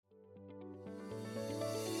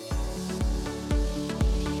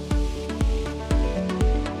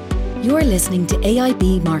You're listening to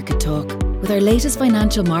AIB Market Talk with our latest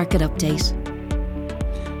financial market update.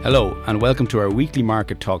 Hello and welcome to our weekly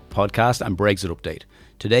Market Talk podcast and Brexit update.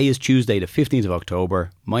 Today is Tuesday the 15th of October.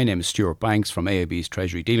 My name is Stuart Banks from AIB's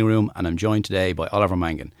Treasury Dealing Room and I'm joined today by Oliver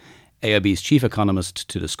Mangan, AIB's Chief Economist,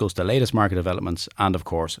 to discuss the latest market developments and of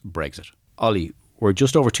course Brexit. Ollie, we're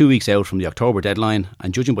just over 2 weeks out from the October deadline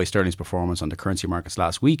and judging by sterling's performance on the currency markets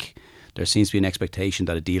last week, there seems to be an expectation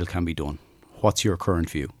that a deal can be done. What's your current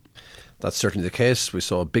view? That's certainly the case. We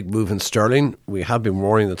saw a big move in sterling. We have been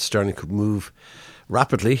worrying that sterling could move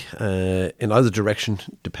rapidly in either direction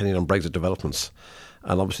depending on Brexit developments.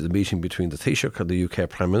 And obviously the meeting between the Taoiseach and the UK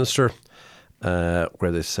Prime Minister,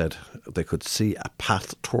 where they said they could see a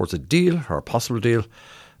path towards a deal or a possible deal,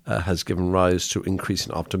 has given rise to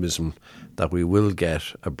increasing optimism that we will get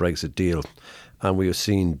a Brexit deal. And we have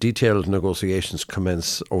seen detailed negotiations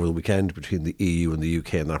commence over the weekend between the EU and the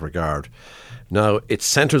UK in that regard. Now, it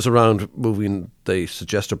centres around moving the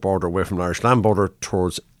suggested border away from the Irish land border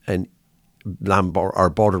towards a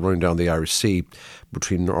border running down the Irish Sea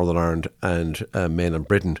between Northern Ireland and mainland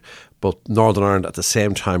Britain, but Northern Ireland at the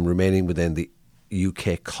same time remaining within the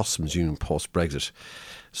UK customs union post-Brexit.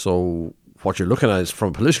 So what you're looking at is, from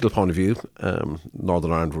a political point of view,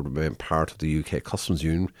 Northern Ireland would remain part of the UK customs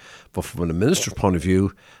union, but from an administrative point of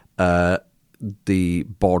view, the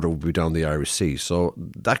border would be down the Irish Sea. So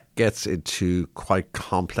that gets into quite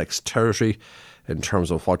complex territory in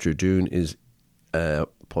terms of what you're doing is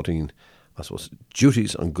putting, I suppose,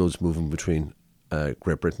 duties on goods moving between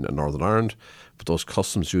Great Britain and Northern Ireland, but those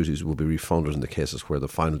customs duties will be refunded in the cases where the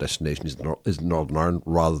final destination is Northern Ireland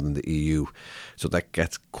rather than the EU. So that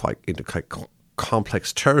gets quite into quite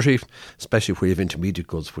complex territory, especially where you have intermediate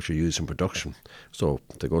goods which are used in production. So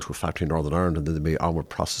they go to a factory in Northern Ireland and then they may onward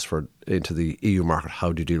process into the EU market.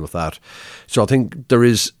 How do you deal with that? So I think there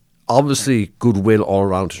is obviously goodwill all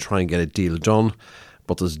around to try and get a deal done,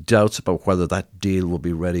 but there's doubts about whether that deal will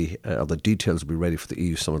be ready, or the details will be ready for the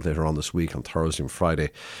EU summit later on this week on Thursday and Friday.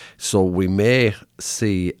 So we may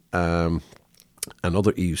see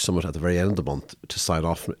another EU summit at the very end of the month to sign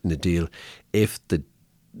off in a deal if the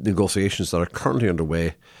negotiations that are currently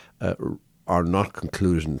underway are not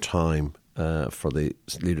concluded in time for the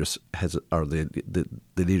leaders or the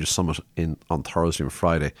leaders summit on Thursday and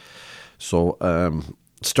Friday. So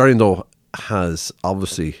sterling though has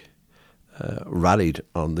obviously rallied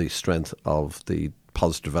on the strength of the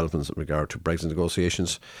positive developments in regard to Brexit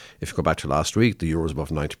negotiations. If you go back to last week, the euro was above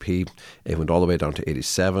 90p. It went all the way down to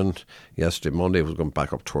 87. Yesterday, Monday, it was going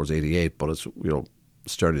back up towards 88. But it's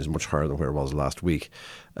sterling is much higher than where it was last week.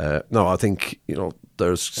 Now, I think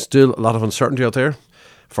there's still a lot of uncertainty out there.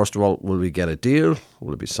 First of all, will we get a deal?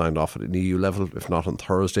 Will it be signed off at an EU level? If not on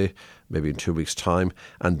Thursday, maybe in 2 weeks' time.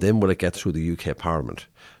 And then will it get through the UK Parliament?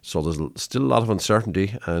 So there's still a lot of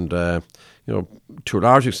uncertainty. And, to a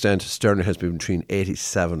large extent, sterling has been between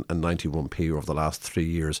 87 and 91p over the last 3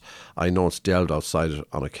 years. I know it's delved outside it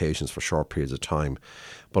on occasions for short periods of time.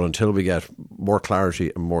 But until we get more clarity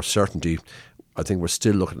and more certainty, I think we're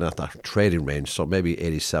still looking at that trading range. So maybe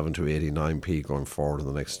 87 to 89p going forward in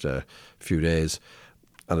the next few days.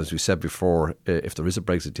 And as we said before, if there is a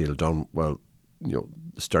Brexit deal done, well,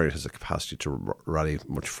 sterling has the capacity to rally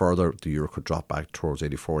much further. The euro could drop back towards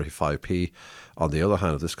 84, 85p. On the other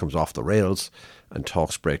hand, if this comes off the rails and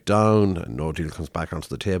talks break down and no deal comes back onto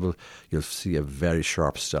the table, you'll see a very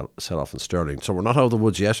sharp sell-off in sterling. So we're not out of the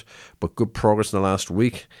woods yet, but good progress in the last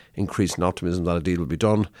week, increasing optimism that a deal will be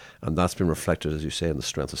done, and that's been reflected, as you say, in the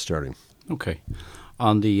strength of sterling. Okay.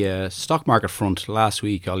 On the stock market front, last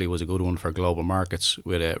week, Ollie, was a good one for global markets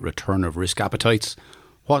with a return of risk appetites.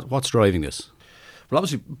 What's driving this? Well,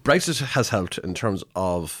 obviously, Brexit has helped in terms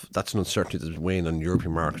of that's an uncertainty that's weighing on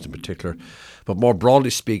European markets in particular. But more broadly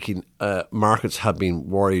speaking, markets have been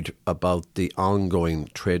worried about the ongoing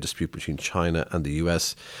trade dispute between China and the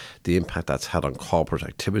US, the impact that's had on corporate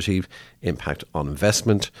activity, impact on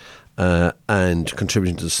investment, and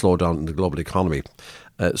contributing to the slowdown in the global economy.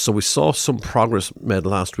 So we saw some progress made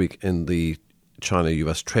last week in the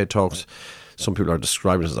China-US trade talks. Some people are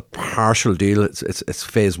describing it as a partial deal. It's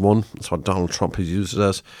phase one. That's what Donald Trump has used it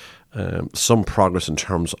as. Some progress in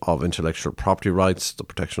terms of intellectual property rights, the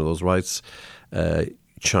protection of those rights.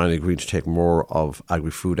 China agreed to take more of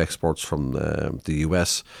agri-food exports from the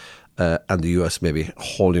US, and the US may be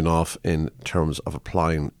holding off in terms of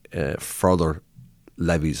applying further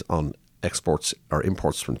levies on exports or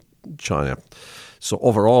imports from China. So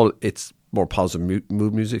overall, it's more positive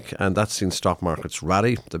mood music, and that's seen stock markets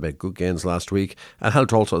rally. They made good gains last week, and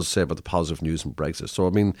helped also, as I say, about the positive news in Brexit. So,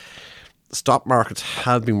 I mean, stock markets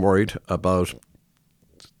have been worried about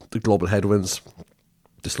the global headwinds,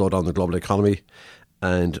 the slowdown in the global economy,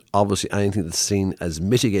 And obviously anything that's seen as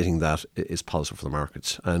mitigating that is positive for the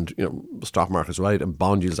markets. And, the stock market's right, and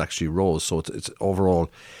bond yields actually rose. So it's overall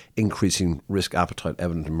increasing risk appetite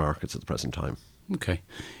evident in markets at the present time. Okay.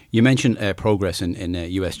 You mentioned progress in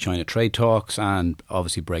US-China trade talks and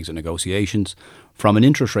obviously Brexit negotiations. From an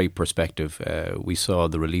interest rate perspective, we saw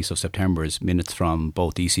the release of September's minutes from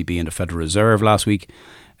both the ECB and the Federal Reserve last week.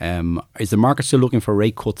 Is the market still looking for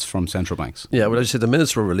rate cuts from central banks? Yeah, well, as I said, the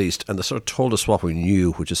minutes were released and they sort of told us what we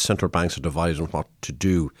knew, which is central banks are divided on what to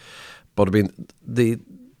do. But I mean, the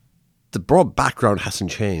broad background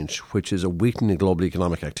hasn't changed, which is a weakening global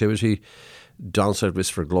economic activity, downside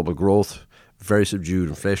risk for global growth, very subdued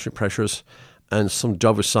inflationary pressures, and some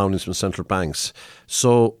dovish soundings from central banks.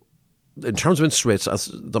 So in terms of interest rates,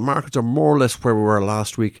 as the markets are more or less where we were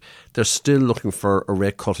last week, they're still looking for a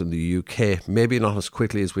rate cut in the UK. Maybe not as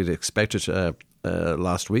quickly as we'd expected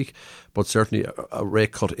last week, but certainly a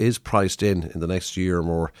rate cut is priced in the next year or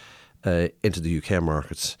more into the UK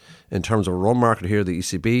markets. In terms of our own market here, the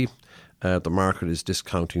ECB, the market is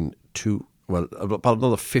discounting about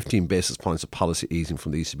another 15 basis points of policy easing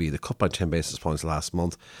from the ECB. They cut by 10 basis points last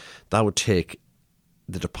month. That would take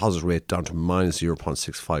the deposit rate down to minus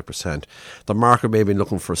 0.65%. The market may have been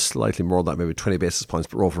looking for slightly more than that, maybe 20 basis points,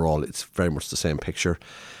 but overall it's very much the same picture.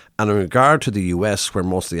 And in regard to the US, where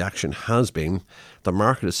most of the action has been, the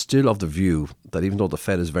market is still of the view that even though the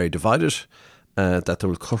Fed is very divided, that they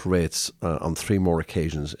will cut rates on 3 more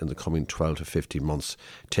occasions in the coming 12 to 15 months,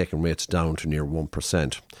 taking rates down to near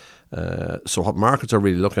 1%. So what markets are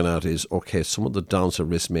really looking at is, okay, some of the downside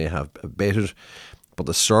risk may have abated, but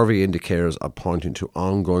the survey indicators are pointing to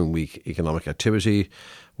ongoing weak economic activity.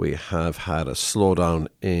 We have had a slowdown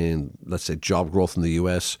in, let's say, job growth in the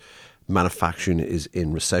US. Manufacturing is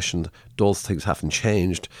in recession. Those things haven't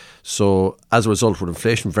changed. So as a result, with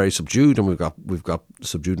inflation very subdued, and we've got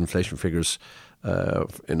subdued inflation figures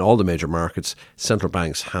in all the major markets, central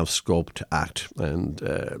banks have scope to act. And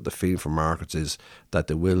the feeling from markets is that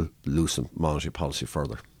they will loosen monetary policy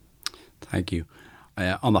further. Thank you.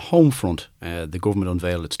 On the home front, the government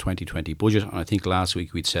unveiled its 2020 budget, and I think last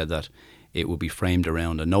week we'd said that it would be framed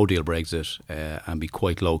around a no-deal Brexit and be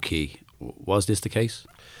quite low-key. Was this the case?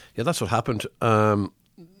 Yeah, that's what happened. Normally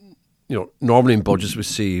in budgets we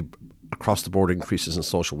see across-the-board increases in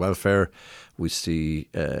social welfare. We see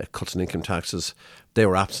cuts in income taxes. They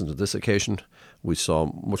were absent on this occasion. We saw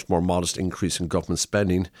a much more modest increase in government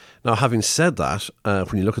spending. Now, having said that,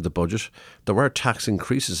 when you look at the budget, there were tax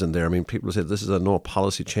increases in there. I mean, people say this is a no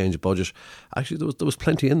policy change budget. Actually, there was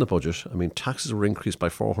plenty in the budget. I mean, taxes were increased by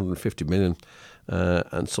 450 million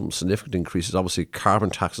and some significant increases. Obviously, carbon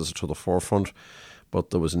taxes are to the forefront, but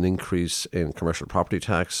there was an increase in commercial property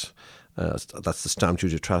tax. That's the stamp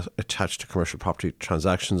duty attached to commercial property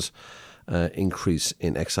transactions. Increase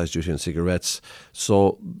in excise duty on cigarettes.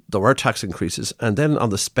 So there were tax increases. And then on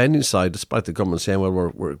the spending side, despite the government saying, well,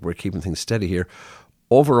 we're keeping things steady here,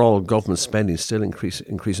 overall government spending still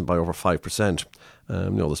increasing by over 5%.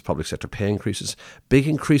 There's public sector pay increases, big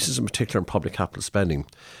increases in particular in public capital spending.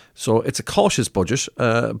 So it's a cautious budget,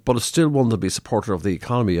 but it's still one that'll be supportive of the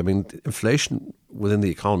economy. I mean, inflation within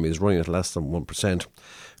the economy is running at less than 1%.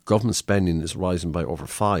 Government spending is rising by over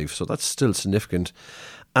 5%. So that's still significant.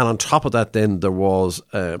 And on top of that, then there was,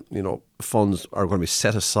 funds are going to be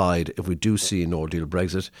set aside if we do see a no-deal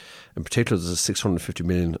Brexit. In particular, there's a 650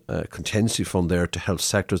 million contingency fund there to help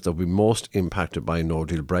sectors that will be most impacted by a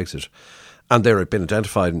no-deal Brexit. And they're been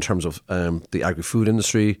identified in terms of the agri-food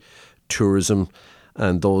industry, tourism,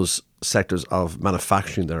 and those sectors of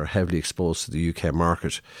manufacturing that are heavily exposed to the UK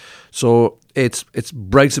market. So it's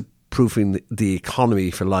Brexit-proofing the economy,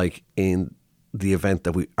 if you like, in the event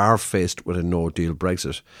that we are faced with a no-deal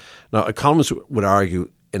Brexit. Now, economists would argue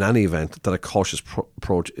in any event that a cautious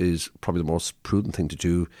approach is probably the most prudent thing to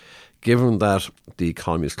do, given that the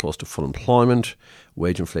economy is close to full employment,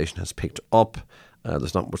 wage inflation has picked up,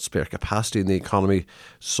 there's not much spare capacity in the economy.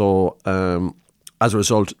 So as a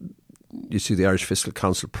result, you see the Irish Fiscal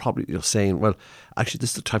Council probably saying, well, actually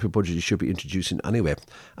this is the type of budget you should be introducing anyway,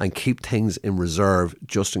 and keep things in reserve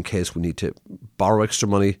just in case we need to borrow extra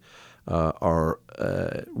money or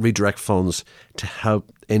redirect funds to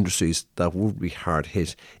help industries that would be hard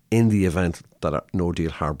hit in the event that a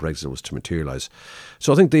no-deal hard Brexit was to materialise.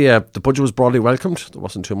 So I think the budget was broadly welcomed. There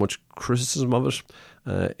wasn't too much criticism of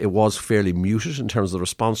it. It was fairly muted in terms of the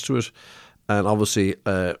response to it. And obviously,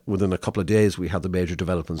 within a couple of days, we had the major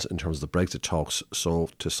developments in terms of the Brexit talks. So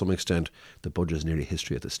to some extent, the budget is nearly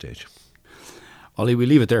history at this stage. Ollie, we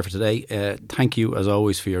leave it there for today. Thank you, as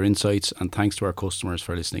always, for your insights, and thanks to our customers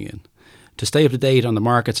for listening in. To stay up to date on the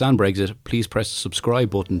markets and Brexit, please press the subscribe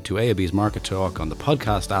button to AIB's Market Talk on the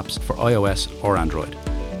podcast apps for iOS or Android.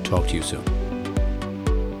 Talk to you soon.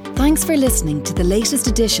 Thanks for listening to the latest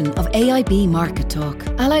edition of AIB Market Talk.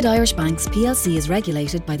 Allied Irish Banks plc is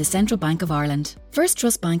regulated by the Central Bank of Ireland. First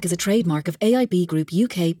Trust Bank is a trademark of AIB Group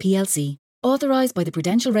UK plc, authorised by the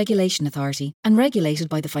Prudential Regulation Authority and regulated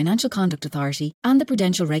by the Financial Conduct Authority and the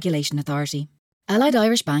Prudential Regulation Authority. Allied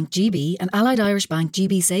Irish Bank GB and Allied Irish Bank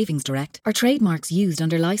GB Savings Direct are trademarks used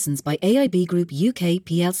under licence by AIB Group UK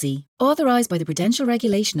plc, authorised by the Prudential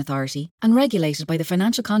Regulation Authority and regulated by the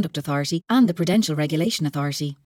Financial Conduct Authority and the Prudential Regulation Authority.